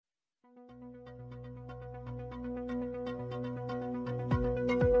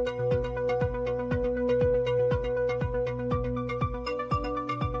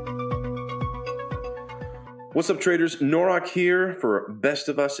What's up, traders? Norok here for Best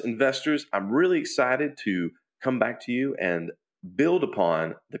of Us Investors. I'm really excited to come back to you and build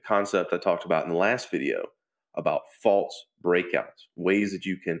upon the concept I talked about in the last video about false breakouts, ways that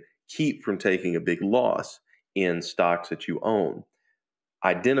you can keep from taking a big loss in stocks that you own,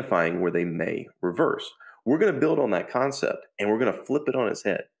 identifying where they may reverse. We're going to build on that concept and we're going to flip it on its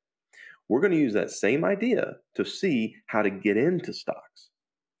head. We're going to use that same idea to see how to get into stocks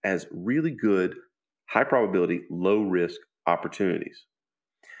as really good, high probability, low risk opportunities.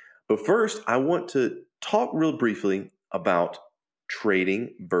 But first, I want to talk real briefly about trading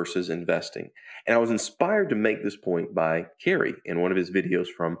versus investing. And I was inspired to make this point by Kerry in one of his videos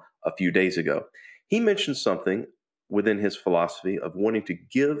from a few days ago. He mentioned something within his philosophy of wanting to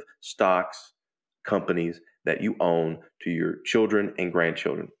give stocks, companies that you own to your children and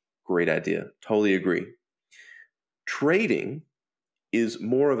grandchildren. Great idea. Totally agree. Trading is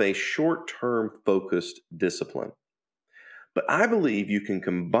more of a short-term focused discipline. But I believe you can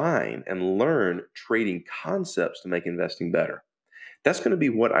combine and learn trading concepts to make investing better. That's going to be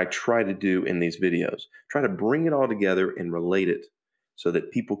what I try to do in these videos. Try to bring it all together and relate it so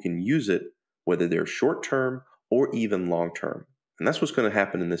that people can use it, whether they're short-term or even long-term. And that's what's going to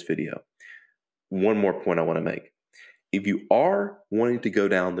happen in this video. One more point I want to make. If you are wanting to go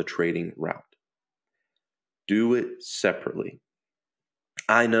down the trading route, do it separately.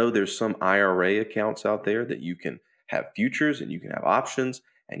 I know there's some IRA accounts out there that you can have futures and you can have options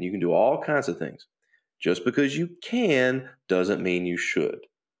and you can do all kinds of things. Just because you can doesn't mean you should.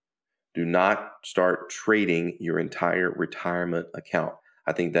 Do not start trading your entire retirement account.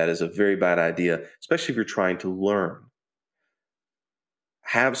 I think that is a very bad idea, especially if you're trying to learn.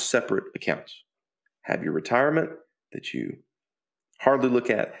 Have separate accounts. Have your retirement that you hardly look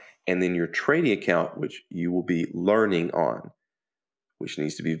at, and then your trading account, which you will be learning on, which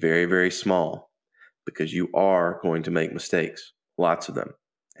needs to be very, very small because you are going to make mistakes, lots of them,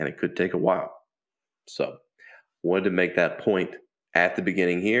 and it could take a while. So, wanted to make that point at the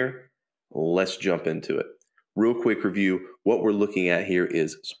beginning here. Let's jump into it. Real quick review. What we're looking at here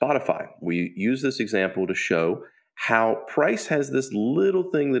is Spotify. We use this example to show how price has this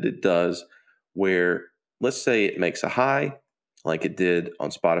little thing that it does where, let's say it makes a high like it did on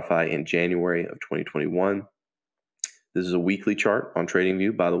Spotify in January of 2021. This is a weekly chart on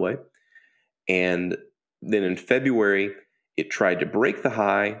TradingView, by the way. And then in February, it tried to break the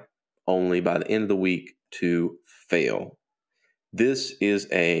high, only by the end of the week to fail. This is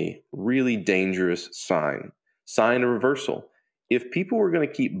a really dangerous sign of reversal. If people were going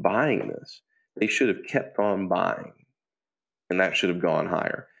to keep buying this, they should have kept on buying, and that should have gone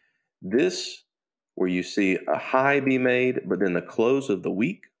higher. This, where you see a high be made, but then the close of the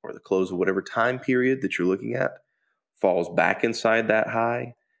week or the close of whatever time period that you're looking at, falls back inside that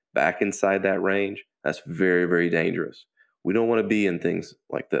high, back inside that range, that's very, very dangerous. We don't want to be in things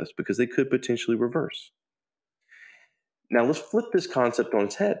like this because they could potentially reverse. Now, let's flip this concept on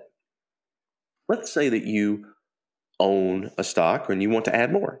its head. Let's say that you own a stock and you want to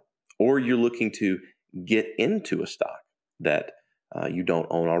add more, or you're looking to get into a stock that you don't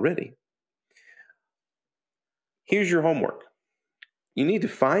own already. Here's your homework. You need to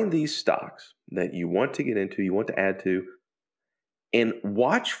find these stocks that you want to get into, you want to add to, and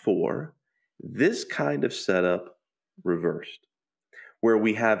watch for this kind of setup reversed, where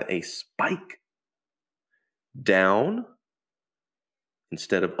we have a spike down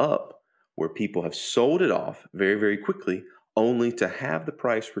instead of up, where people have sold it off very, very quickly, only to have the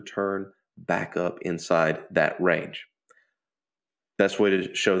price return back up inside that range. Best way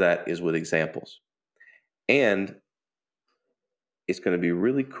to show that is with examples. And it's going to be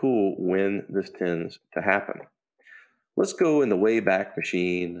really cool when this tends to happen. Let's go in the Wayback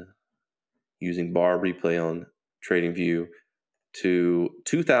Machine using bar replay on TradingView to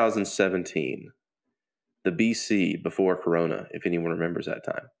 2017, the BC before Corona, if anyone remembers that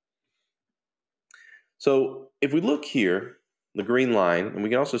time. So if we look here, the green line, and we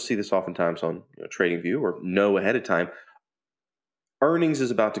can also see this oftentimes on TradingView or know ahead of time, earnings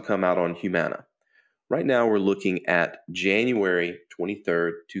is about to come out on Humana. Right now, we're looking at January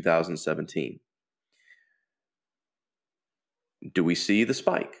 23rd, 2017. Do we see the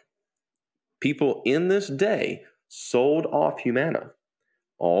spike? People in this day sold off Humana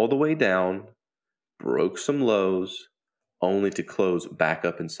all the way down, broke some lows, only to close back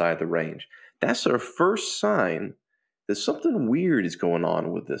up inside the range. That's our first sign that something weird is going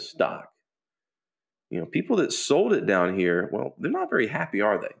on with this stock. People that sold it down here, well, they're not very happy,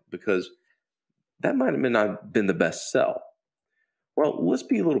 are they? Because that might have not been the best sell. Well, let's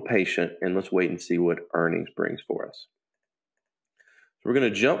be a little patient and let's wait and see what earnings brings for us. So we're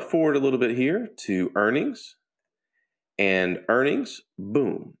going to jump forward a little bit here to earnings. And earnings,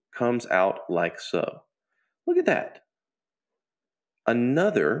 boom, comes out like so. Look at that.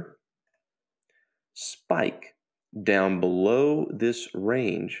 Another spike down below this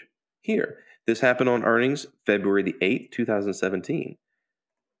range here. This happened on earnings February the 8th, 2017.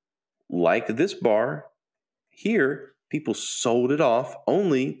 Like this bar here, people sold it off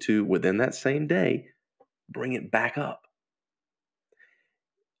only to, within that same day, bring it back up.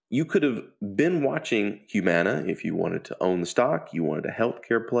 You could have been watching Humana if you wanted to own the stock, you wanted a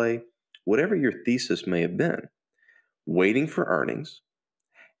healthcare play, whatever your thesis may have been, waiting for earnings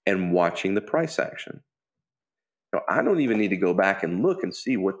and watching the price action. Now, I don't even need to go back and look and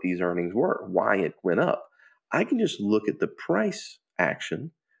see what these earnings were, why it went up. I can just look at the price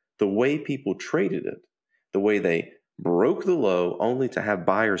action, the way people traded it, the way they broke the low only to have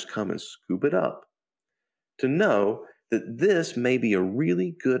buyers come and scoop it up, to know that this may be a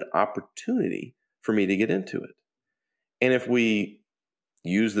really good opportunity for me to get into it. And if we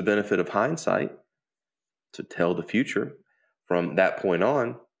use the benefit of hindsight to tell the future, from that point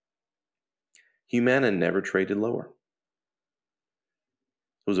on, Humana never traded lower.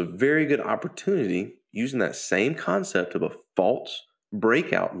 It was a very good opportunity using that same concept of a false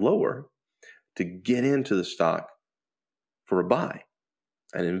breakout lower to get into the stock for a buy,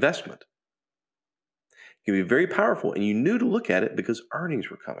 an investment. It can be very powerful, and you knew to look at it because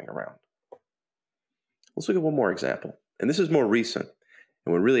earnings were coming around. Let's look at one more example. And this is more recent,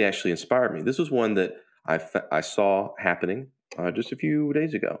 and what really actually inspired me. This was one that I saw happening just a few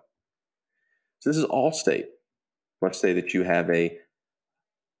days ago. So this is Allstate. Let's say that you have a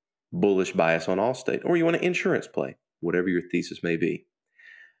bullish bias on Allstate, or you want an insurance play, whatever your thesis may be.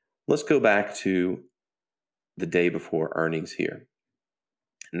 Let's go back to the day before earnings here.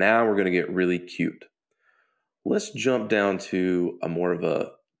 Now we're going to get really cute. Let's jump down to a more of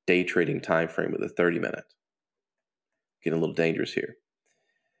a day trading time frame with a 30-minute. Getting a little dangerous here.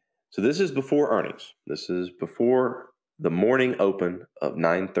 So this is before earnings. This is before the morning open of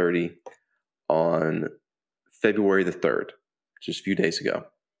 9:30 on February the 3rd, just a few days ago.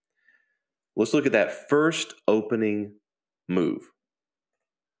 Let's look at that first opening move.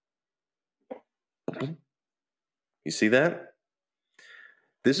 You see that?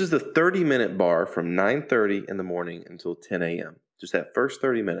 This is the 30-minute bar from 9:30 in the morning until 10 a.m. Just that first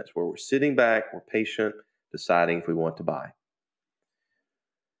 30 minutes where we're sitting back, we're patient, deciding if we want to buy.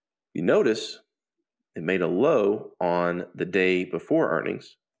 You notice it made a low on the day before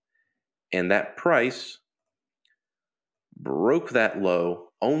earnings, and that price broke that low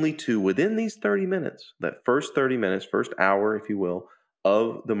only to, within these 30 minutes, that first 30 minutes, first hour, if you will,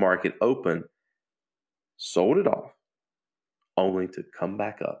 of the market open, sold it off, only to come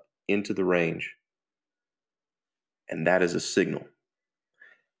back up into the range. And that is a signal.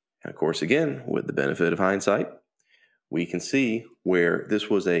 And of course, again, with the benefit of hindsight, we can see where this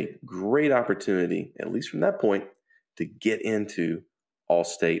was a great opportunity, at least from that point, to get into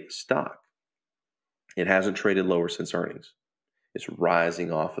Allstate stock. It hasn't traded lower since earnings. It's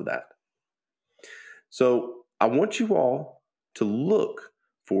rising off of that. So I want you all to look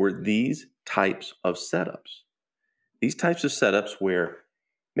for these types of setups. These types of setups where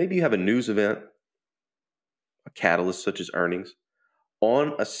maybe you have a news event, a catalyst such as earnings,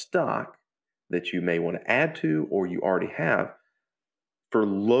 on a stock that you may want to add to or you already have for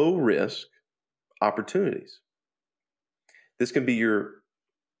low risk opportunities. This can be your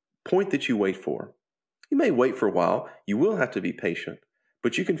point that you wait for. You may wait for a while. You will have to be patient,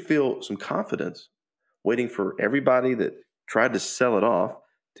 but you can feel some confidence waiting for everybody that tried to sell it off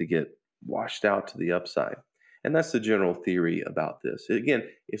to get washed out to the upside. And that's the general theory about this. Again,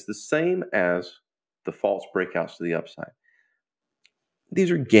 it's the same as the false breakouts to the upside. These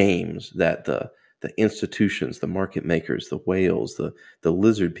are games that the institutions, the market makers, the whales, the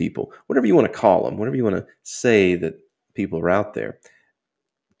lizard people, whatever you want to call them, whatever you want to say that people are out there,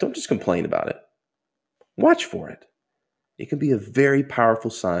 don't just complain about it. Watch for it. It can be a very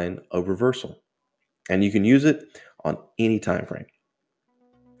powerful sign of reversal, and you can use it on any time frame.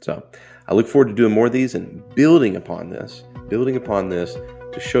 So I look forward to doing more of these and building upon this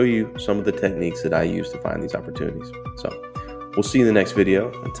to show you some of the techniques that I use to find these opportunities. So we'll see you in the next video.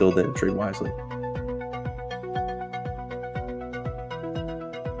 Until then, trade wisely.